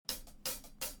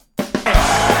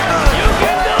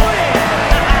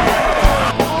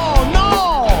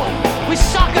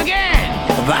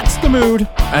mood,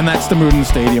 and that's the mood in the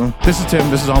stadium. This is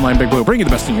Tim. This is Online Big Blue, bringing you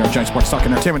the best in New York Giants sports talk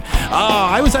and entertainment.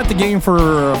 I was at the game for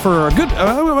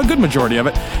a good majority of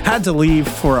it. Had to leave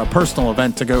for a personal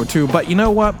event to go to, but you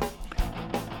know what?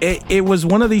 It was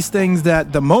one of these things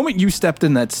that the moment you stepped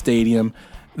in that stadium,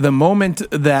 the moment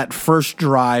that first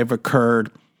drive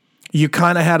occurred, you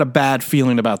kind of had a bad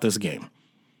feeling about this game.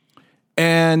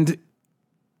 And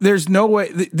there's no way,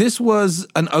 this was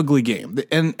an ugly game,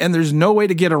 and there's no way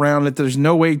to get around it. There's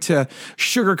no way to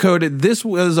sugarcoat it. This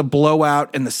was a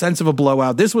blowout in the sense of a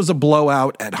blowout. This was a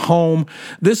blowout at home.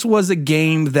 This was a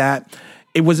game that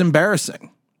it was embarrassing.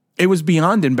 It was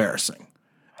beyond embarrassing.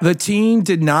 The team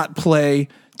did not play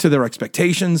to their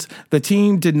expectations. The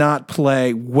team did not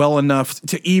play well enough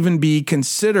to even be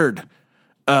considered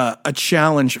a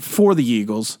challenge for the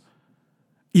Eagles.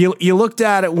 You looked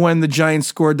at it when the Giants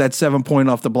scored that 7-point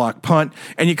off the block punt,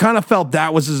 and you kind of felt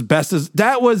that was the best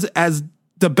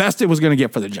it was going to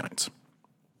get for the Giants.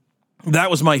 That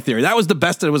was my theory. That was the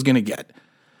best that it was going to get.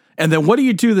 And then what do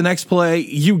you do the next play?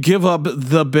 You give up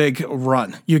the big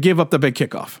run. You give up the big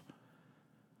kickoff.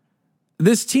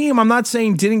 This team, I'm not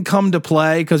saying didn't come to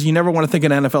play, because you never want to think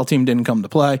an NFL team didn't come to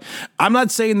play. I'm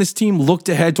not saying this team looked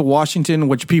ahead to Washington,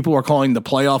 which people are calling the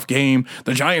playoff game.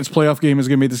 The Giants' playoff game is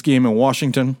going to be this game in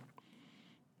Washington.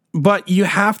 But you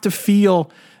have to feel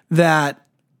that,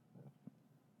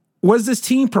 was this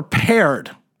team prepared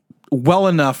well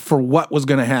enough for what was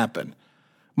going to happen?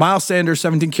 Miles Sanders,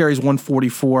 17 carries,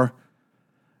 144.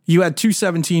 You had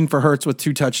 217 for Hurts with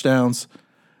 2 touchdowns.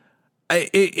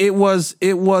 It was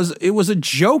a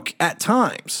joke at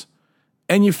times,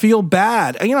 and you feel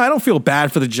bad. And, I don't feel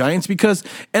bad for the Giants because,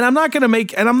 and I'm not going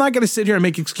to sit here and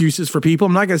make excuses for people.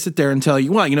 I'm not going to sit there and tell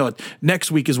you, well, next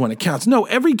week is when it counts. No,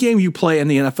 every game you play in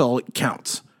the NFL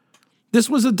counts. This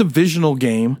was a divisional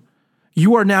game.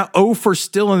 You are now 0 for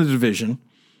still in the division.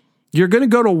 You're going to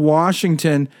go to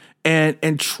Washington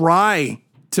and try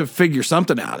to figure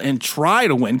something out and try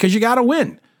to win, because you got to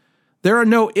win. There are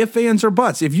no ifs, ands, or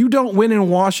buts. If you don't win in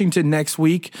Washington next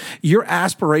week, your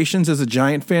aspirations as a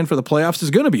Giant fan for the playoffs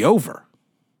is going to be over.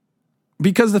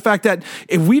 Because of the fact that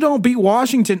if we don't beat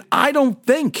Washington, I don't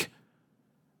think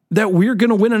that we're going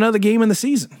to win another game in the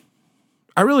season.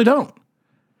 I really don't.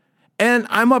 And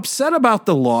I'm upset about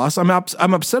the loss. I'm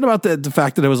upset about the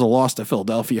fact that it was a loss to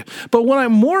Philadelphia. But what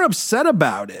I'm more upset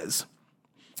about is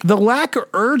the lack of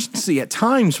urgency at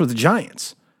times for the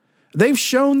Giants. They've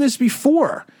shown this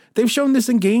before. They've shown this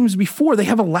in games before. They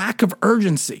have a lack of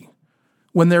urgency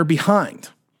when they're behind.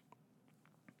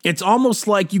 It's almost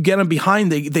like you get them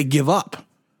behind, they give up.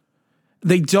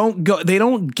 They'll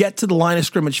get to the line of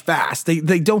scrimmage fast.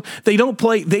 They'll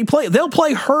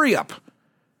play hurry up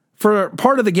for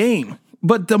part of the game.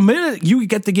 But the minute you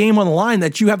get the game on the line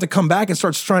that you have to come back and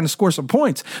start trying to score some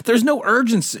points, there's no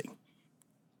urgency.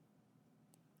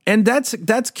 And that's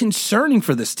concerning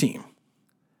for this team.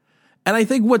 And I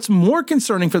think what's more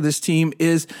concerning for this team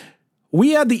is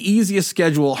we had the easiest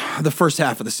schedule the first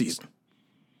half of the season.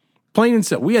 Plain and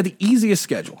simple, we had the easiest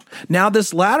schedule. Now,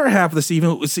 this latter half of the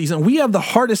season, we have the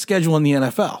hardest schedule in the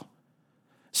NFL.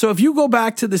 So if you go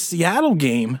back to the Seattle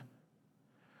game,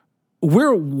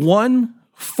 we're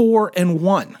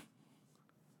 1-4-1.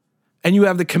 And you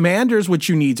have the Commanders, which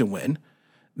you need to win.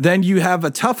 Then you have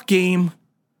a tough game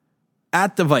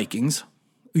at the Vikings.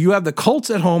 You have the Colts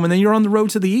at home, and then you're on the road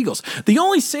to the Eagles. The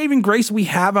only saving grace we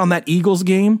have on that Eagles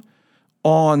game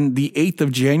on the 8th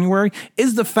of January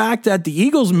is the fact that the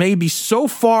Eagles may be so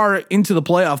far into the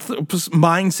playoff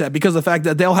mindset because of the fact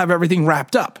that they'll have everything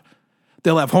wrapped up.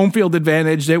 They'll have home field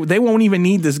advantage. They won't even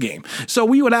need this game. So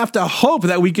we would have to hope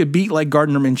that we could beat like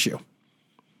Gardner Minshew.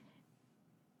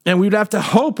 And we'd have to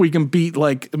hope we can beat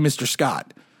like Mr.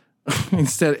 Scott.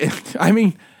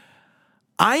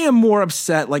 I am more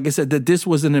upset, like I said, that this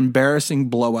was an embarrassing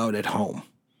blowout at home.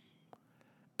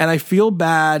 And I feel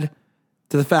bad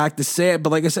to the fact to say it,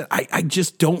 but like I said, I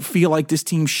just don't feel like this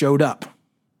team showed up.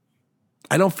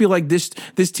 I don't feel like this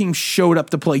team showed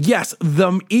up to play. Yes,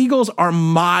 the Eagles are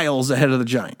miles ahead of the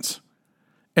Giants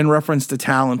in reference to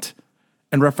talent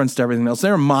and reference to everything else.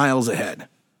 They're miles ahead.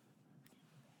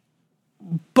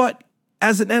 But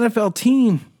as an NFL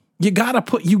team, you gotta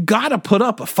put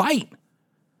up a fight.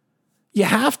 You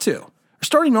have to. Our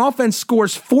starting offense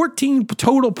scores 14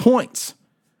 total points.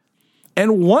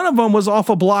 And one of them was off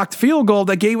a blocked field goal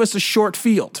that gave us a short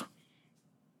field.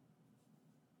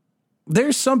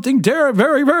 There's something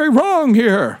very, very wrong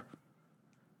here.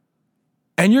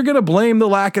 And you're going to blame the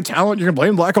lack of talent. You're going to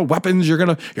blame the lack of weapons. You're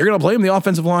going to blame the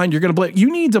offensive line.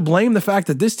 You need to blame the fact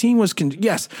that this team was,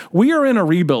 yes, we are in a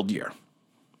rebuild year.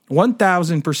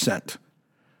 1,000%.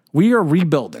 We are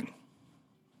rebuilding.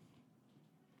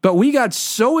 But we got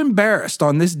so embarrassed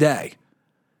on this day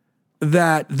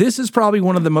that this is probably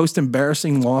one of the most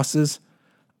embarrassing losses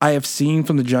I have seen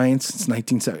from the Giants since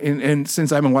 1970, and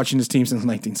since I've been watching this team since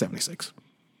 1976.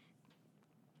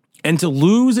 And to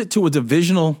lose it to a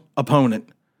divisional opponent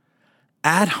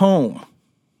at home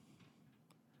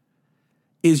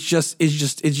is just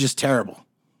terrible.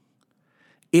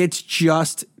 It's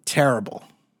just terrible.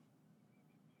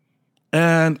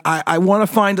 And I want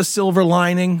to find a silver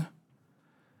lining.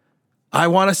 I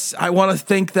want to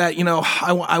think that,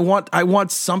 I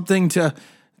want something to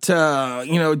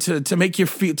make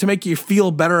you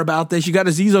feel better about this. You got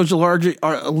Azeez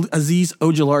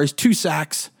Ojulari's 2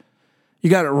 sacks. You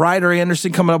got Ryder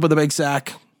Anderson coming up with a big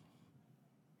sack.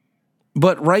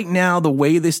 But right now, the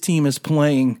way this team is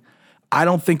playing, I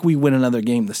don't think we win another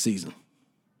game this season.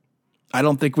 I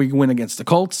don't think we can win against the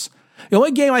Colts. The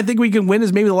only game I think we can win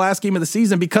is maybe the last game of the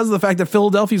season because of the fact that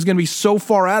Philadelphia is going to be so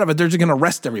far out of it, they're just going to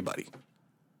rest everybody.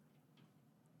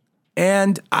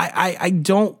 And I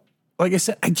don't, like I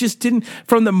said, I just didn't,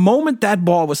 from the moment that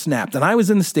ball was snapped, and I was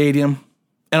in the stadium,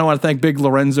 and I want to thank Big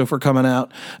Lorenzo for coming out.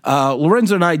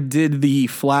 Lorenzo and I did the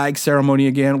flag ceremony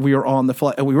again. We were on the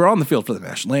field for the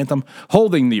national anthem,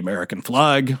 holding the American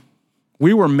flag.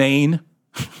 We were Maine,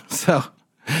 so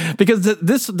because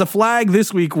the flag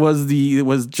this week was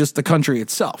just the country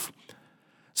itself.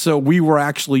 So we were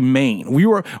actually Maine.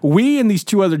 We and these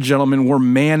 2 other gentlemen were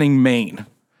manning Maine,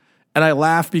 and I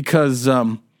laugh because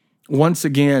once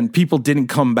again people didn't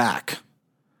come back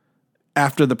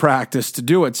after the practice to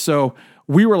do it. So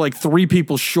we were like 3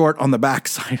 people short on the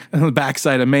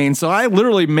backside of Maine. So I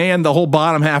literally manned the whole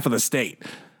bottom half of the state.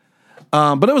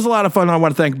 But it was a lot of fun. I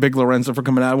want to thank Big Lorenzo for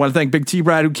coming out. I want to thank Big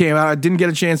T-Brad who came out. I didn't get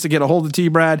a chance to get a hold of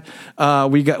T-Brad.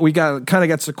 We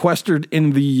got sequestered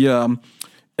in the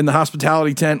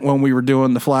hospitality tent when we were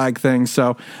doing the flag thing.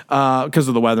 So, because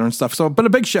of the weather and stuff. So, but a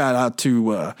big shout out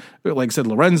to, like I said,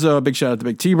 Lorenzo, a big shout out to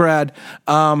Big T-Brad.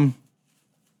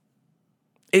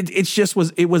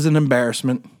 It was an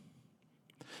embarrassment.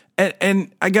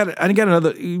 And I got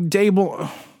another, Dable,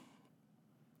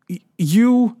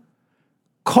 you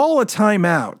call a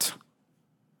timeout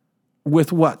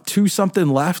with what, 2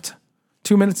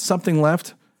 minutes something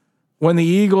left when the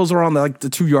Eagles are on the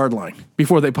 2-yard line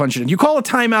before they punch it in. You call a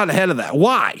timeout ahead of that.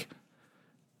 Why?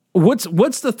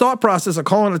 What's the thought process of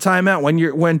calling a timeout when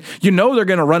you know they're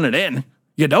going to run it in?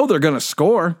 You know they're going to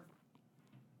score.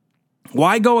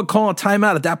 Why go and call a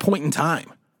timeout at that point in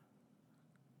time?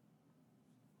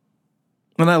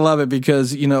 And I love it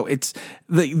because, it's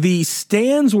the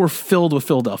stands were filled with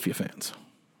Philadelphia fans.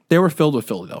 They were filled with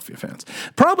Philadelphia fans.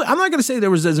 Probably, I'm not going to say there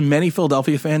was as many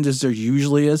Philadelphia fans as there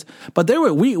usually is, but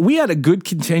we had a good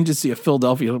contingency of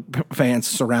Philadelphia fans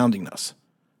surrounding us.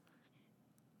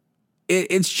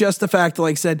 It's just the fact that,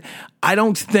 like I said, I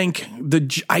don't think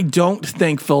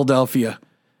Philadelphia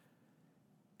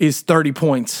is 30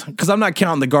 points, because I'm not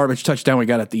counting the garbage touchdown we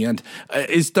got at the end,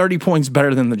 is 30 points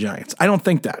better than the Giants. I don't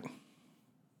think that.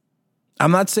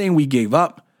 I'm not saying we gave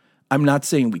up. I'm not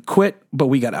saying we quit, but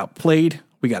we got outplayed,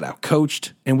 we got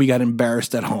outcoached, and we got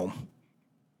embarrassed at home.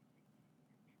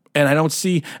 And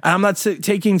I'm not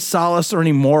taking solace or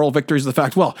any moral victories of the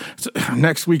fact, well,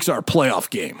 next week's our playoff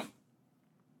game.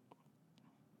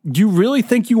 Do you really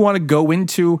think you want to go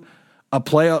into a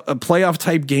playoff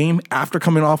type game after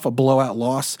coming off a blowout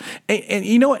loss? And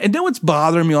you know what's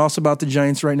bothering me also about the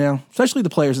Giants right now, especially the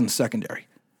players in the secondary?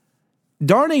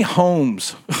 Darnay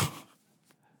Holmes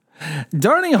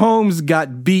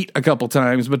got beat a couple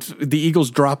times, but the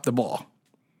Eagles dropped the ball.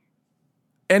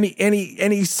 And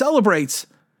he celebrates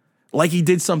like he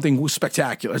did something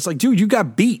spectacular. It's like, dude, you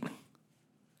got beat.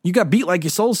 You got beat like you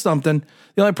sold something.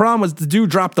 The only problem was the dude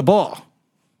dropped the ball.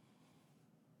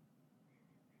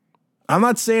 I'm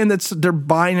not saying that they're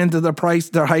buying into the price,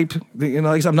 their hype.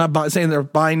 I'm not saying they're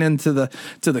buying into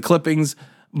the clippings,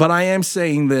 but I am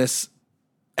saying this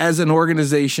as an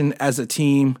organization, as a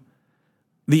team.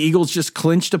 The Eagles just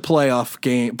clinched a playoff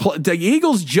game. The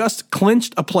Eagles just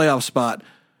clinched a playoff spot,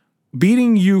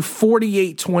 beating you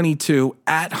 48-22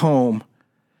 at home,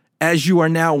 as you are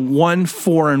now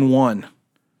 1-4-1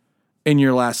 in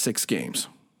your last 6 games.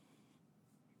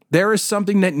 There is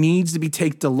something that needs to be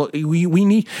taken a look.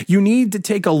 You need to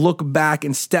take a look back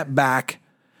and step back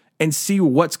and see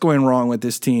what's going wrong with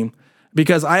this team,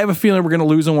 because I have a feeling we're going to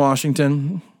lose in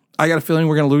Washington. I got a feeling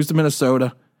we're going to lose to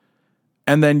Minnesota.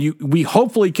 And then we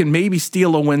hopefully can maybe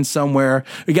steal a win somewhere.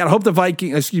 You got to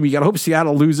hope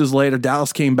Seattle loses later.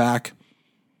 Dallas came back.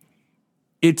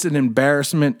 It's an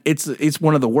embarrassment. It's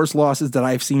one of the worst losses that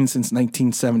I've seen since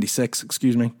 1976.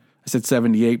 I said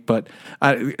 78, but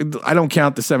I don't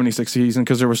count the 76 season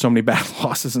because there were so many bad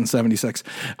losses in 76.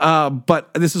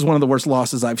 But this is one of the worst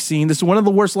losses I've seen. This is one of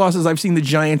the worst losses I've seen the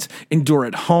Giants endure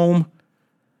at home.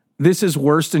 This is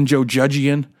worse than Joe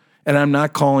Judgian. And I'm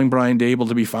not calling Brian Dable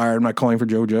to be fired. I'm not calling for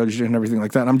Joe Judge and everything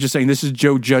like that. I'm just saying this is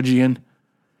Joe Judgian.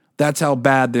 That's how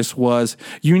bad this was.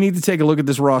 You need to take a look at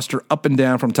this roster up and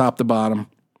down from top to bottom.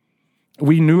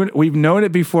 We knew it. We've known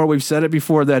it before. We've said it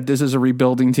before that this is a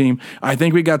rebuilding team. I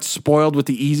think we got spoiled with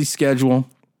the easy schedule.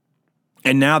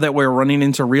 And now that we're running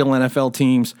into real NFL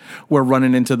teams, we're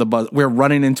running into a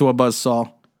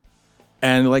buzzsaw.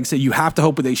 And like I said, you have to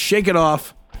hope that they shake it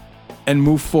off and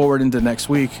move forward into next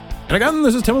week. And again,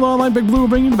 this is Tim with Online Big Blue,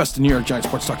 bringing you the best in New York Giants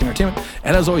sports talk and entertainment.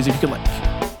 And as always, if you could like,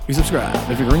 you subscribe.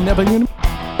 If you're ringing that bell,